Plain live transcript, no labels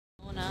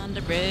On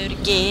the road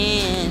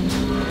again.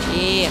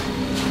 Yeah.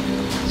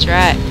 That's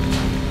right.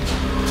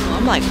 Well,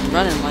 I'm like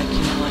running like,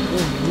 you know, like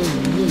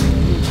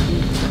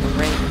a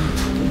race.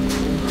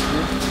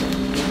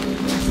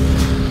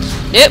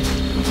 Yep.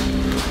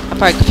 I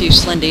probably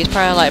confused Slendy. It's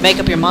probably like, make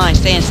up your mind,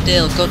 stand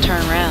still, go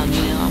turn around,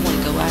 you know. I want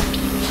to go after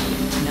you.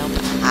 You know,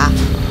 but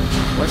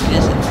working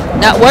is it?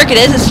 Not working,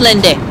 is it,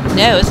 Slendy?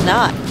 No, it's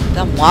not.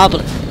 I'm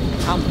wobbling.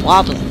 I'm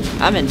wobbling.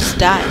 I'm in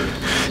style.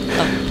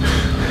 Oh.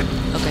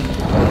 Okay.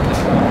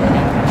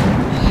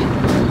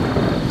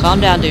 Calm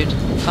down, dude.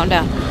 Calm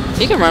down.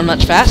 He can run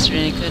much faster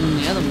than he could in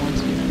the other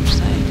ones, you know what I'm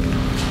saying?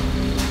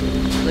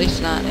 At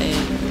least not a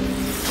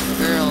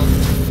girl.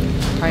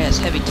 Probably has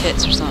heavy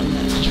tits or something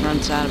that just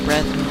runs out of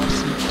breath in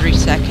less than 3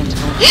 seconds.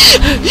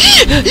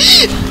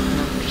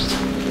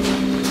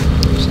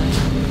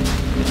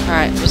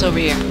 Alright, what's over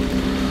here?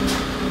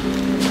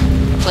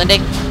 Slendy?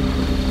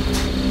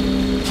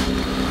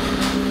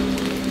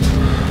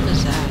 What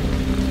is that?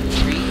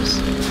 Trees?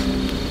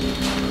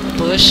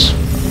 Bush? I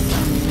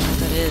don't know what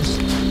that is.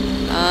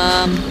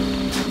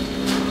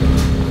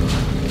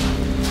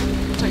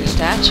 It's like a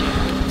statue.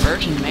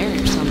 Virgin Mary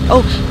or something.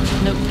 Oh!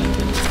 Nope.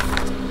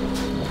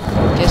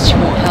 Guess you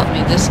won't help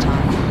me this time.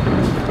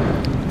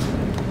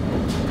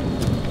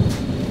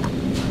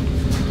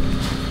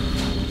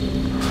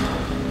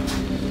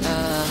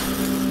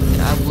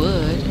 I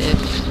would if,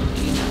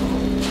 you know.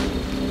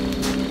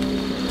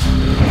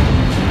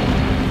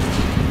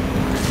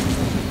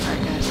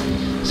 Alright guys,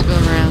 let's go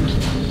around.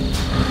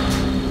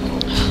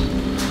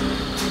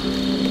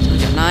 So we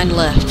got 9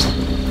 left.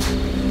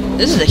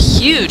 This is a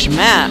huge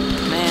map,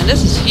 man.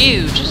 This is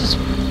huge. This is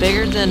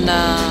bigger than,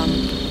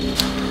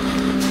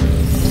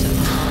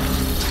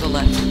 let's go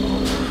left.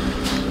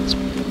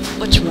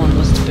 Which one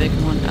was the big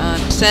one?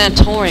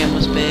 Sanatorium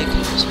was big. It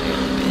was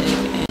fairly big.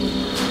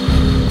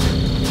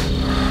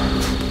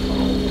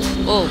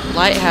 Oh,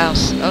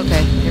 lighthouse.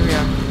 Okay, here we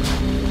are.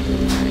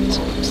 Alright, let's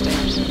go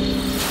upstairs.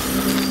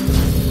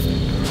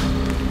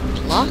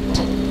 Locked?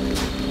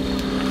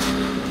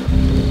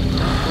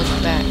 Don't look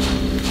back.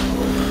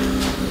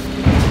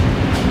 I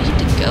need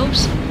to go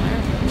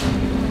somewhere.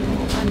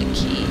 Find a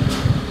key.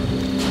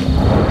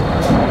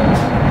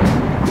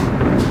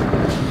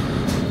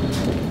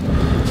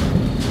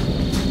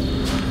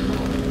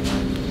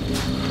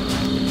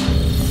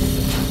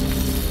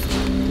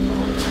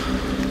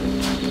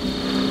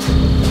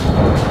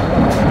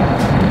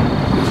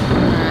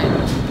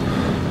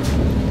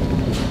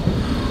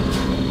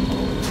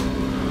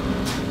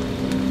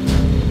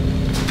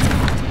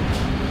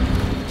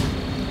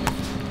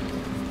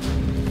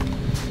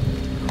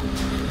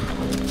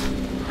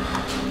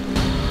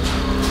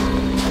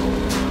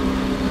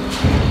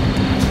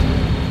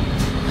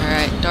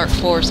 Dark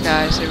forest,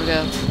 guys. Here we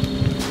go.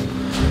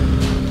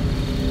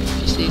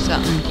 If you see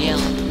something, yell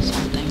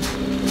something.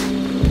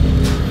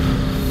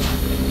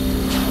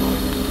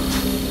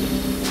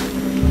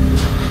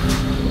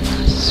 God,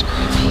 this is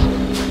creepy.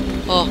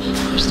 Oh,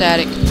 there's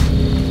static.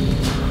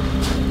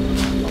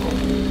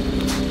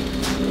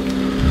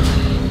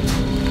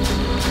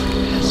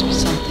 There has to be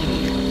something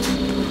here.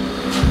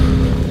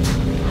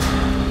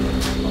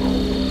 Oh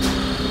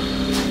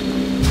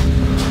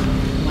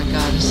my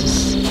God, this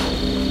is.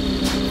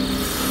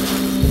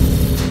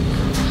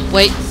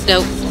 Wait,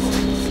 no.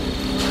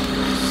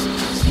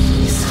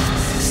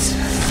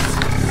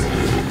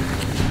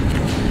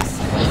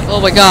 Oh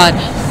my God.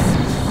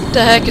 What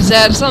the heck is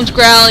that? Something's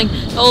growling.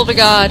 Oh my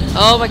God.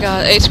 Oh my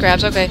God. 8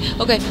 scraps. Okay.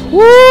 Okay.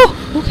 Woo!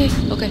 Okay.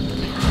 Okay.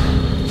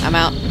 I'm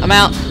out. I'm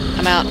out.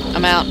 I'm out.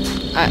 I'm out.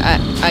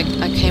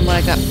 I came what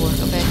I got for.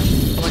 Okay.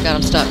 Oh my God,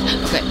 I'm stuck.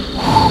 Okay.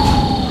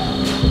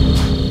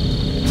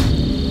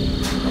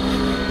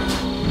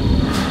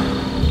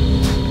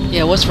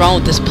 Yeah, what's wrong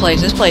with this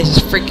place? This place is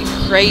freaking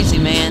crazy,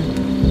 man.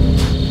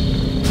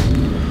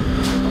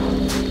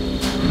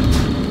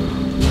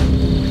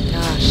 Oh my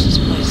gosh, this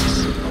place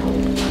is...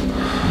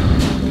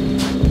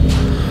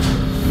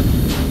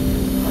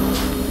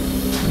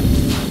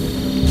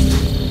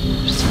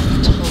 There's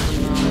something totally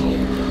wrong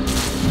here.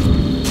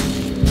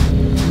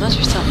 There must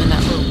be something in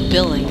that little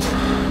building. I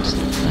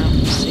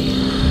don't see it.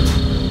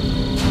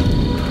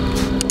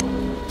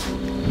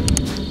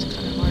 It's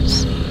kind of hard to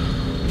see.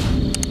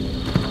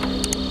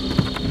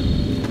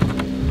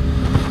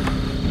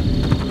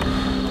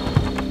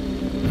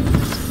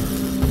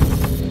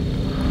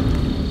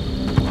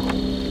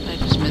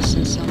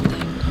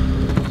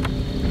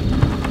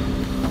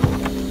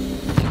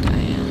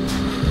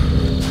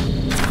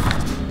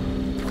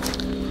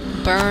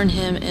 Burn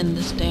him in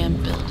this damn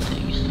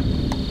building.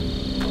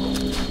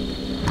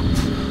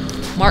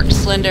 Mark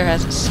Slender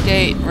has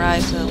escaped.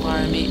 Rise to the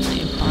alarm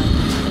immediately and find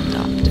him and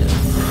adopt him.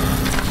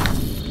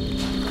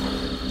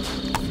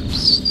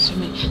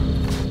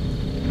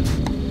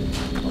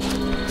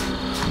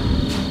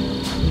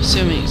 I'm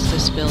assuming it's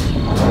this building.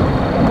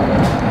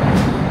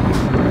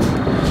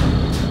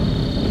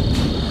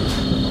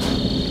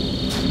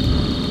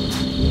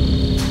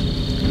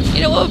 You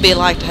know what would be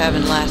like to have a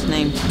last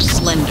name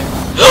Slender?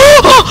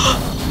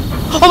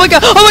 Oh my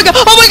God! Oh my God!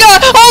 Oh my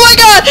God! Oh my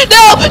God!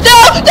 No!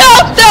 No! No!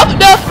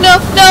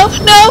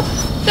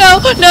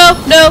 no,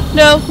 no,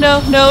 no,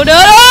 no, no, no!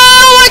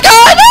 Oh my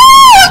god!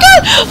 Oh my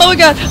god! Oh my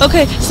god!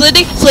 Okay,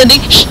 Slendy, Slendy,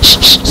 shh, shh,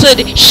 shh,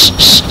 Slendy, shh,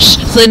 shh, shh,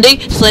 Slendy,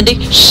 Slendy,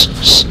 shh,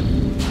 shh.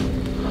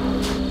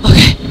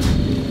 Okay.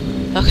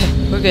 Okay,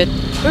 we're good.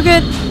 We're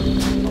good.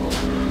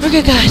 We're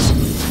good, guys.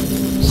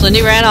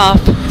 Slendy ran off.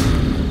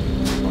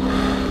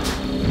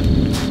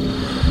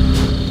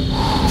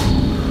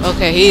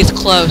 Okay, he's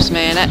close,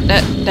 man.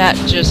 That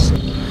just...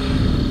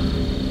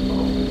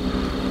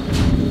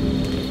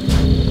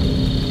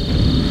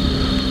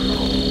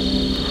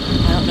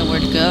 I don't know where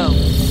to go.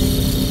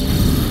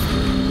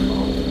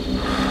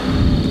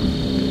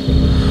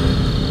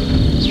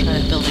 Let's try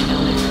that building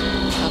down there.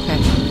 Okay.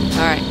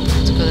 Alright,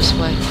 let's go this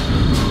way.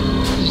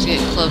 He's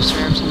getting closer,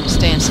 so I'm gonna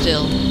stand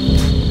still.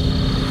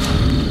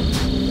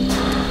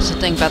 That's the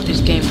thing about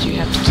these games, you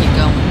have to keep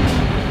going.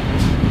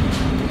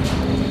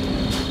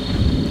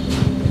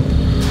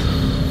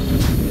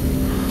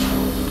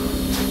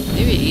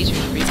 Maybe it's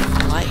easier to read with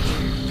the light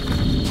here.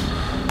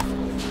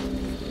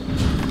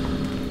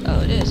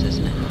 Oh, it is,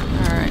 isn't it?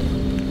 Alright.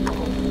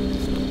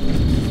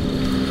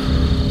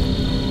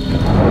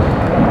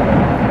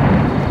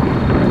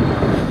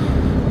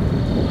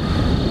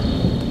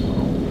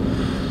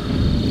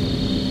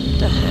 What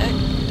the heck?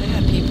 They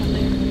had people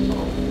there.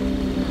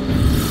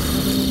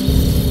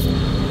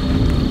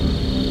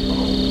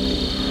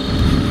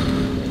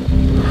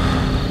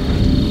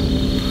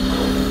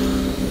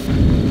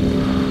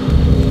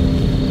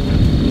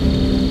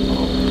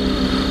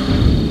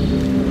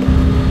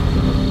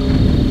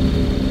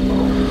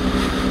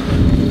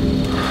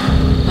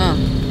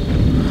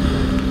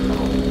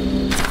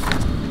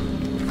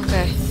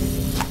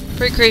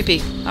 Pretty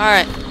creepy.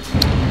 Alright.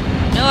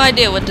 No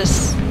idea what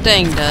this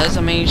thing does.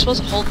 I mean, you're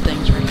supposed to hold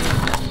things right here,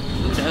 but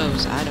who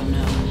knows? I don't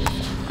know.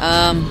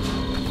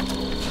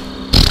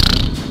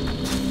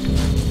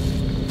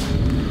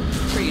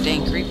 Pretty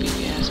dang creepy if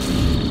you ask me.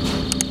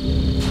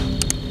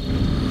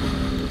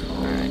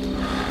 Alright.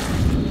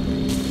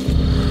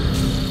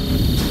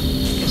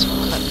 Guess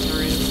we'll cut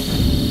through.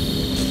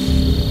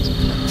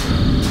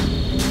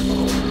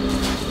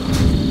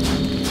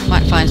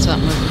 Might find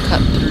something we can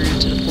cut through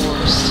to the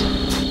forest.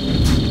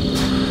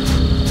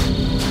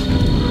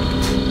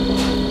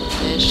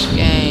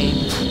 Game. I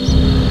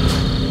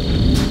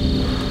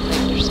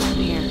think there's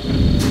something here.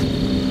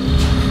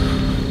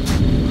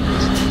 What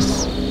is this?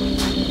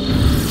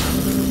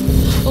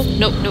 Oh,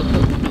 nope, nope,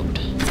 nope, nope, nope.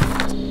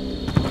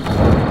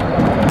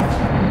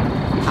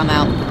 I'm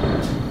out.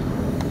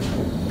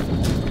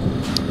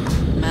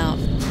 I'm out.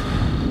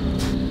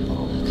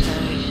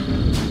 Okay.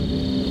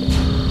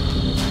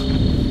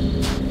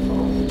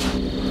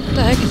 What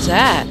the heck is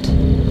that?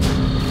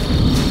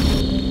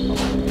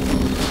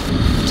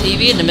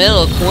 TV in the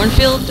middle of a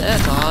cornfield?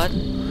 That's odd.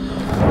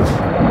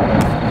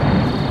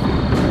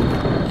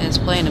 And it's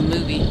playing a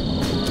movie.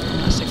 I'm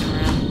not sticking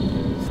around.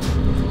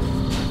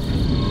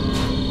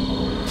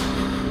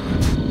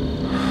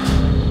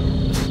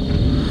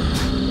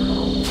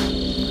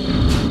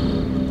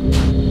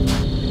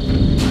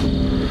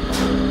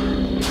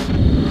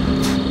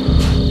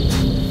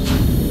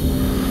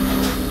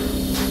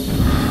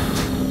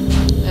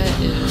 That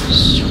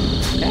is...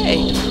 okay,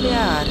 totally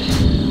odd.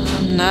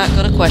 I'm not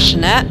gonna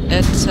question that.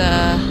 It's,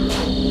 I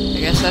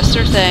guess that's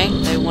their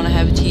thing. They want to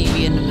have a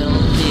TV in the middle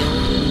of the field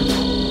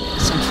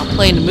and somehow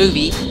playing a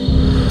movie.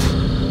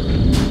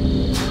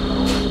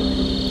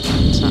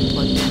 It's not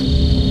plugged in.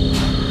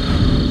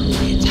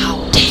 It's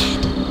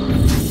haunted.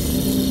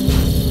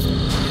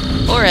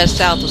 Or as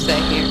South will say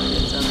here,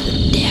 it's of the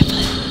devil.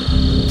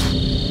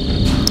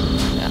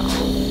 Well,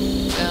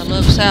 gotta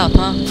love South,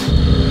 huh?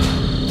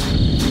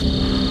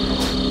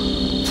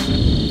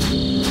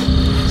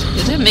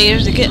 Is it me or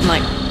is it getting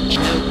like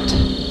choked?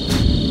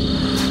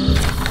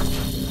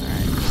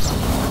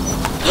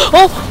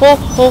 Oh, oh,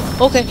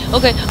 oh, okay,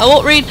 okay. I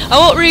won't read. I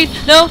won't read.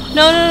 No,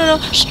 no, no, no,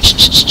 no. Shh, shh,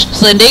 shh, shh.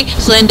 Slendy,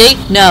 Slendy,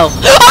 no.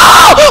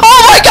 Oh!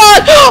 Oh my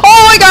god!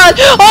 Oh my god!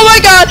 Oh my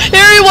god!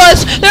 There he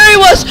was! There he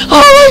was!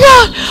 Oh my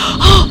god!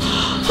 Oh,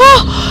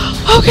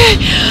 oh, okay,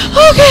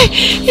 okay.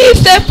 He's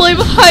definitely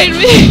behind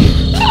me.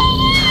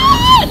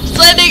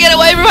 Slendy, get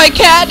away from my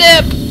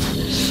catnip!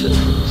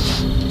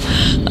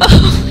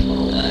 Oh.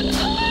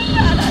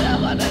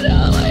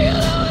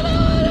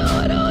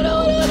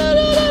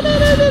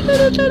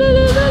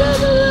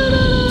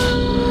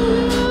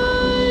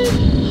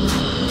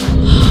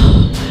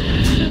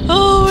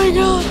 Oh my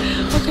god.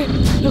 Okay,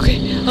 okay,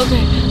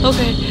 okay,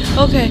 okay,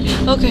 okay,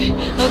 okay,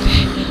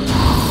 okay.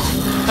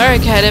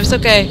 Alright, Catnip,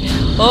 okay.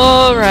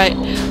 Alright,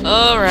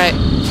 alright.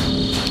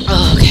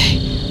 Okay,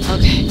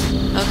 okay,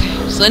 okay.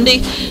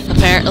 Slendy,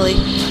 apparently,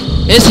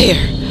 is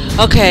here.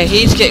 Okay,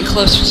 he's getting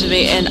closer to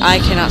me, and I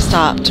cannot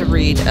stop to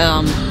read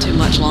too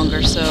much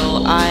longer,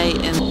 so I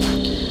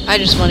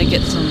just want to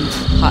get some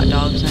hot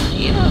dogs, and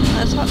you know,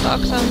 does hot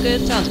dogs sound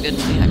good? Sounds good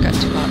to me. I got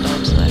 2 hot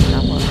dogs left, I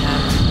want to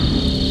have them.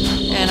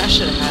 And I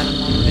should have had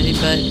them already,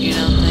 but you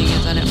know, the thing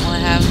is, I didn't want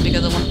to have them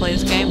because I want to play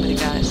this game with you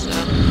guys, so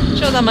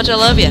shows how much I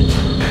love you.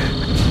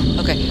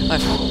 Okay,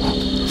 alright,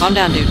 calm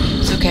down, dude.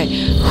 It's okay.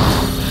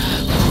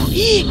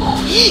 Okay.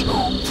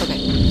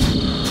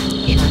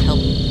 Trying to help.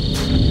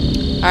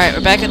 Alright,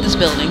 we're back at this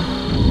building.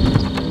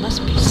 There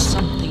must be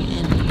something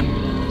in here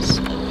that is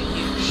of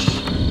use.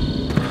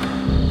 I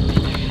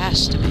mean, there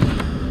has to be.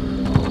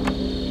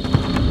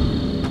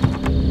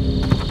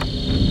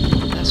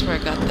 That's where I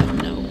got that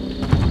note.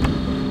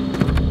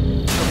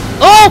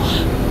 Oh!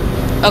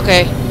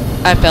 Okay.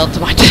 I fell to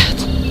my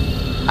death.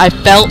 I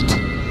felt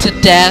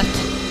to death.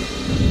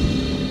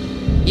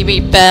 You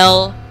mean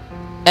fell?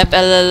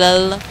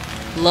 F-L-L-L.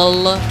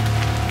 Lol.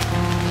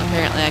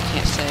 Apparently I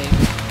can't say.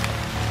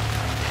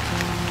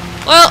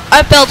 Well,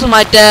 I fell to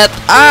my death.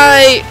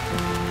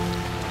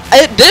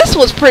 This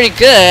was pretty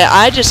good.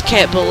 I just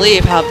can't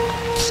believe how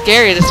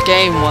scary this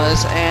game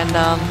was. And,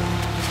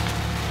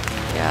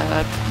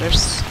 yeah,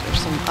 there's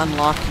some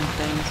unlocking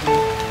things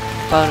and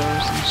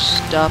photos and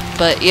stuff.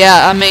 But,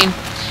 yeah, I mean,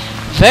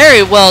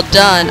 very well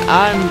done.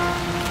 I'm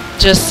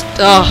just,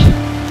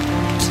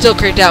 still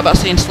creeped out about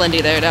seeing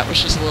Slendy there. That was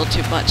just a little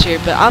too much here,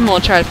 but I'm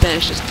gonna try to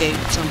finish this game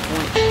at some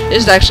point.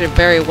 This is actually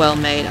very well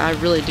made. I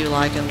really do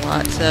like it a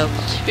lot. So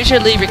be sure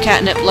to leave your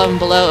catnip below and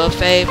below, a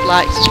fave,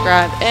 like,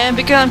 subscribe, and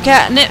become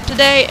catnip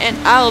today. And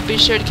I will be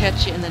sure to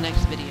catch you in the next